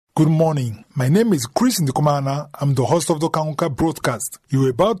Good morning. My name is NDIKUMANA. I'm the host of the KANGUKA broadcast.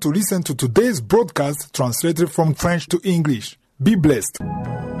 You're about to listen to today's broadcast translated from French to English. Be blessed.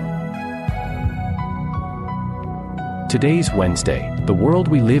 Today's Wednesday. The world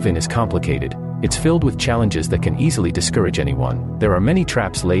we live in is complicated. It's filled with challenges that can easily discourage anyone. There are many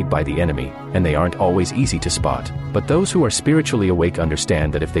traps laid by the enemy, and they aren't always easy to spot. But those who are spiritually awake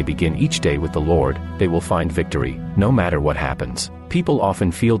understand that if they begin each day with the Lord, they will find victory, no matter what happens. People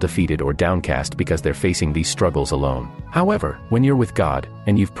often feel defeated or downcast because they're facing these struggles alone. However, when you're with God,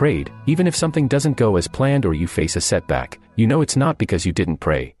 and you've prayed, even if something doesn't go as planned or you face a setback, you know it's not because you didn't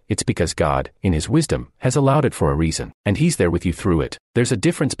pray, it's because God, in His wisdom, has allowed it for a reason, and He's there with you through it. There's a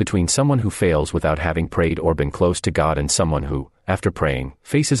difference between someone who fails without having prayed or been close to God and someone who, after praying,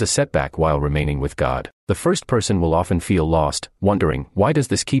 faces a setback while remaining with God. The first person will often feel lost, wondering, why does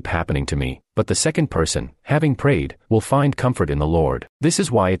this keep happening to me? But the second person, having prayed, will find comfort in the Lord. This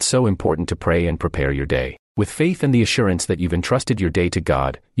is why it's so important to pray and prepare your day. With faith and the assurance that you've entrusted your day to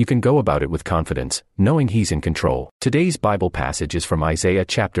God, you can go about it with confidence, knowing He's in control. Today's Bible passage is from Isaiah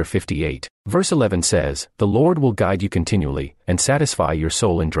chapter 58. Verse 11 says, "The Lord will guide you continually, and satisfy your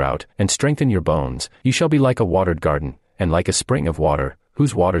soul in drought, and strengthen your bones. You shall be like a watered garden, and like a spring of water,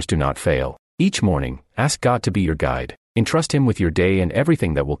 whose waters do not fail." Each morning, ask God to be your guide. Entrust Him with your day and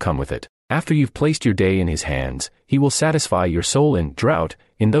everything that will come with it. After you've placed your day in His hands, He will satisfy your soul in drought,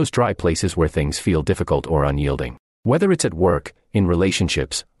 in those dry places where things feel difficult or unyielding. Whether it's at work, in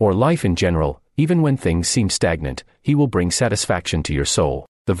relationships, or life in general, even when things seem stagnant, He will bring satisfaction to your soul.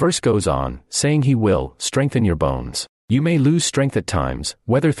 The verse goes on, saying He will strengthen your bones. You may lose strength at times,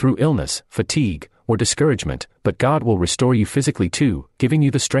 whether through illness, fatigue, or discouragement, but God will restore you physically too, giving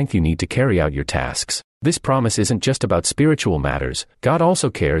you the strength you need to carry out your tasks. This promise isn't just about spiritual matters. God also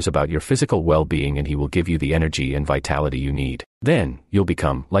cares about your physical well-being, and He will give you the energy and vitality you need. Then, you'll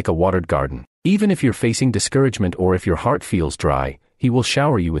become like a watered garden. Even if you're facing discouragement or if your heart feels dry, He will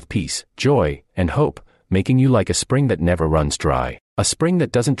shower you with peace, joy, and hope, making you like a spring that never runs dry. A spring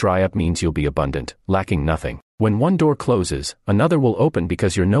that doesn't dry up means you'll be abundant, lacking nothing. When one door closes, another will open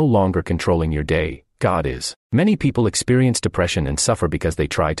because you're no longer controlling your day. God is. Many people experience depression and suffer because they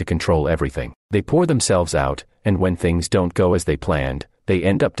try to control everything. They pour themselves out, and when things don't go as they planned, they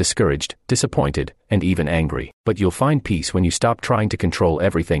end up discouraged, disappointed, and even angry. But you'll find peace when you stop trying to control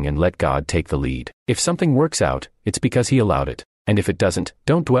everything and let God take the lead. If something works out, it's because He allowed it. And if it doesn't,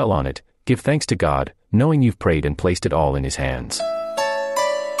 don't dwell on it. Give thanks to God, knowing you've prayed and placed it all in His hands.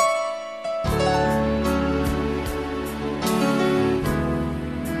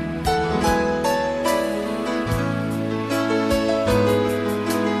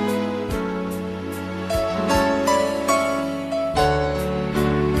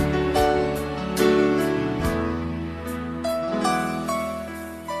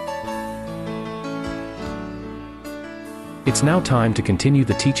 It's now time to continue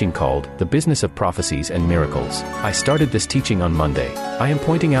the teaching called The Business of Prophecies and Miracles. I started this teaching on Monday. I am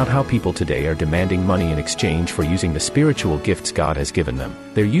pointing out how people today are demanding money in exchange for using the spiritual gifts God has given them.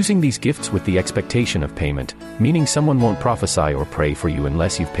 They're using these gifts with the expectation of payment, meaning someone won't prophesy or pray for you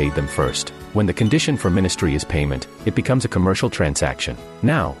unless you've paid them first. When the condition for ministry is payment, it becomes a commercial transaction.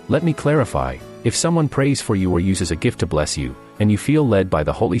 Now, let me clarify. If someone prays for you or uses a gift to bless you, and you feel led by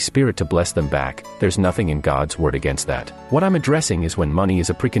the Holy Spirit to bless them back, there's nothing in God's word against that. What I'm addressing is when money is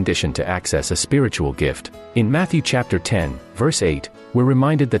a precondition to access a spiritual gift. In Matthew chapter 10, verse 8, we're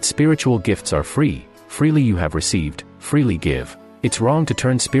reminded that spiritual gifts are free. Freely you have received, freely give. It's wrong to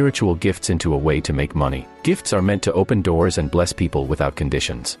turn spiritual gifts into a way to make money. Gifts are meant to open doors and bless people without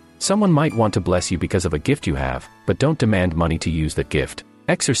conditions. Someone might want to bless you because of a gift you have, but don't demand money to use that gift.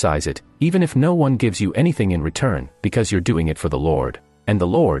 Exercise it, even if no one gives you anything in return, because you're doing it for the Lord. And the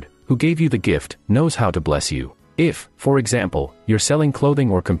Lord, who gave you the gift, knows how to bless you. If, for example, you're selling clothing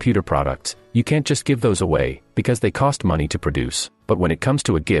or computer products, you can't just give those away, because they cost money to produce. But when it comes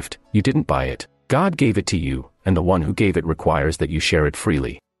to a gift, you didn't buy it. God gave it to you, and the one who gave it requires that you share it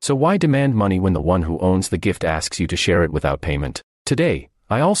freely. So why demand money when the one who owns the gift asks you to share it without payment? Today,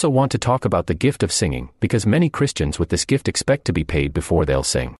 I also want to talk about the gift of singing, because many Christians with this gift expect to be paid before they'll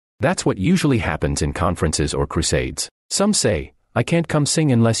sing. That's what usually happens in conferences or crusades. Some say, "I can't come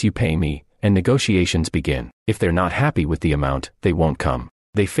sing unless you pay me," and negotiations begin. If they're not happy with the amount, they won't come.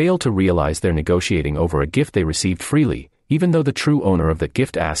 They fail to realize they're negotiating over a gift they received freely, even though the true owner of that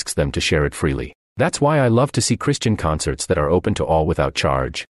gift asks them to share it freely. That's why I love to see Christian concerts that are open to all without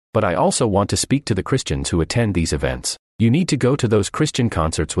charge. But I also want to speak to the Christians who attend these events. You need to go to those Christian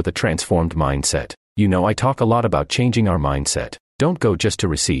concerts with a transformed mindset. You know, I talk a lot about changing our mindset. Don't go just to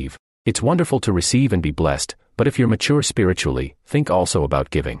receive. It's wonderful to receive and be blessed, but if you're mature spiritually, think also about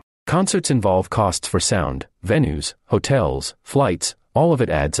giving. Concerts involve costs for sound, venues, hotels, flights, all of it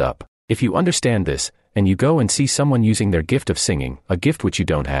adds up. If you understand this, and you go and see someone using their gift of singing, a gift which you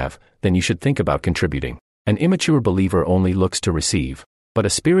don't have, then you should think about contributing. An immature believer only looks to receive, but a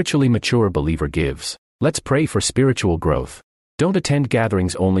spiritually mature believer gives. Let's pray for spiritual growth. Don't attend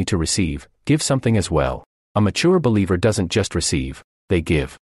gatherings only to receive, give something as well. A mature believer doesn't just receive, they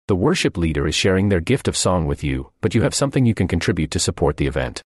give. The worship leader is sharing their gift of song with you, but you have something you can contribute to support the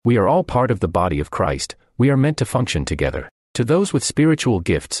event. We are all part of the body of Christ, we are meant to function together. To those with spiritual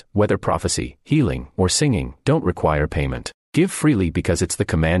gifts, whether prophecy, healing, or singing, don't require payment. Give freely because it's the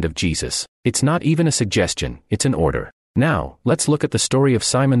command of Jesus. It's not even a suggestion, it's an order. Now, let's look at the story of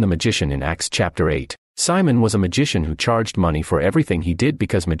Simon the magician in Acts chapter 8. Simon was a magician who charged money for everything he did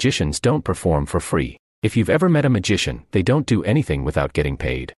because magicians don't perform for free. If you've ever met a magician, they don't do anything without getting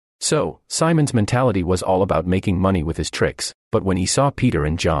paid. So, Simon's mentality was all about making money with his tricks, but when he saw Peter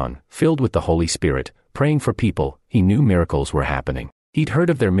and John, filled with the Holy Spirit, praying for people, he knew miracles were happening. He'd heard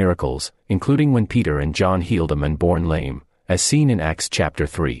of their miracles, including when Peter and John healed a man born lame, as seen in Acts chapter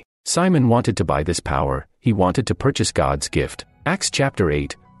 3. Simon wanted to buy this power, he wanted to purchase God's gift. Acts chapter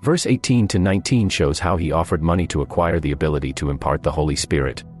 8, verse 18 to 19 shows how he offered money to acquire the ability to impart the Holy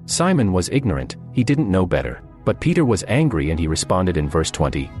Spirit. Simon was ignorant, he didn't know better. But Peter was angry and he responded in verse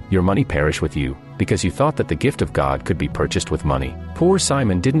 20, "Your money perish with you, because you thought that the gift of God could be purchased with money." Poor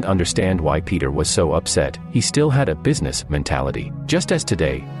Simon didn't understand why Peter was so upset. He still had a business mentality. Just as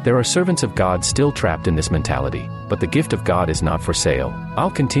today, there are servants of God still trapped in this mentality, but the gift of God is not for sale. I'll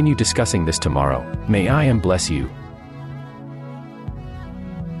continue discussing this tomorrow. May I bless you.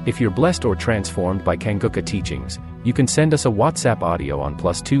 If you're blessed or transformed by KANGUKA teachings, you can send us a WhatsApp audio on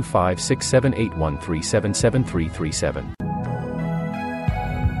 +2567813777337.